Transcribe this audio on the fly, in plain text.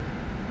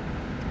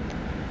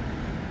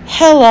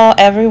Hello,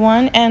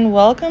 everyone, and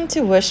welcome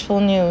to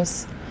Wishful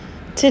News.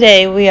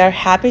 Today, we are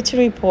happy to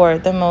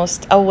report the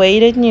most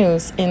awaited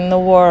news in the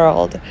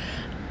world.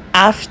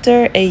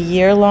 After a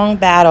year-long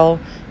battle,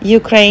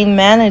 Ukraine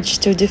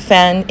managed to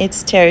defend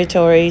its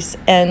territories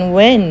and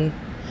win.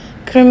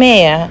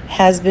 Crimea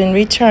has been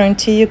returned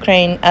to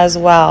Ukraine as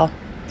well.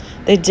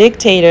 The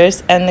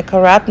dictators and the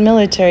corrupt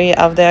military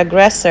of the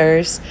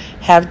aggressors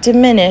have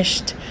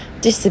diminished,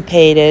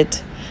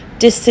 dissipated,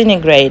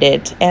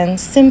 disintegrated, and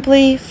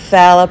simply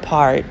fell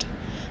apart.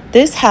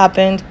 This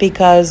happened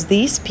because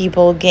these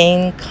people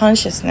gained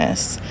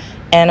consciousness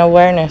and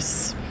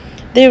awareness.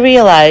 They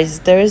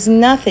realized there is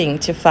nothing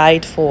to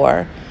fight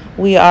for.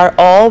 We are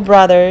all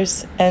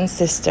brothers and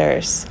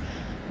sisters.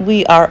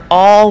 We are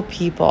all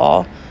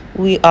people.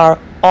 We are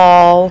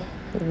all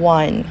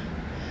one.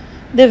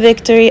 The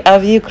victory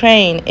of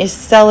Ukraine is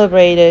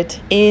celebrated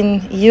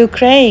in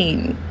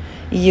Ukraine,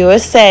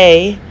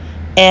 USA,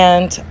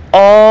 and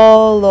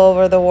all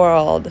over the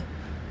world.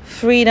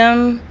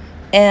 Freedom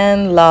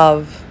and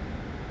love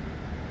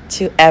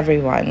to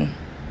everyone.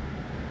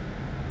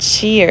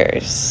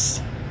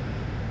 Cheers.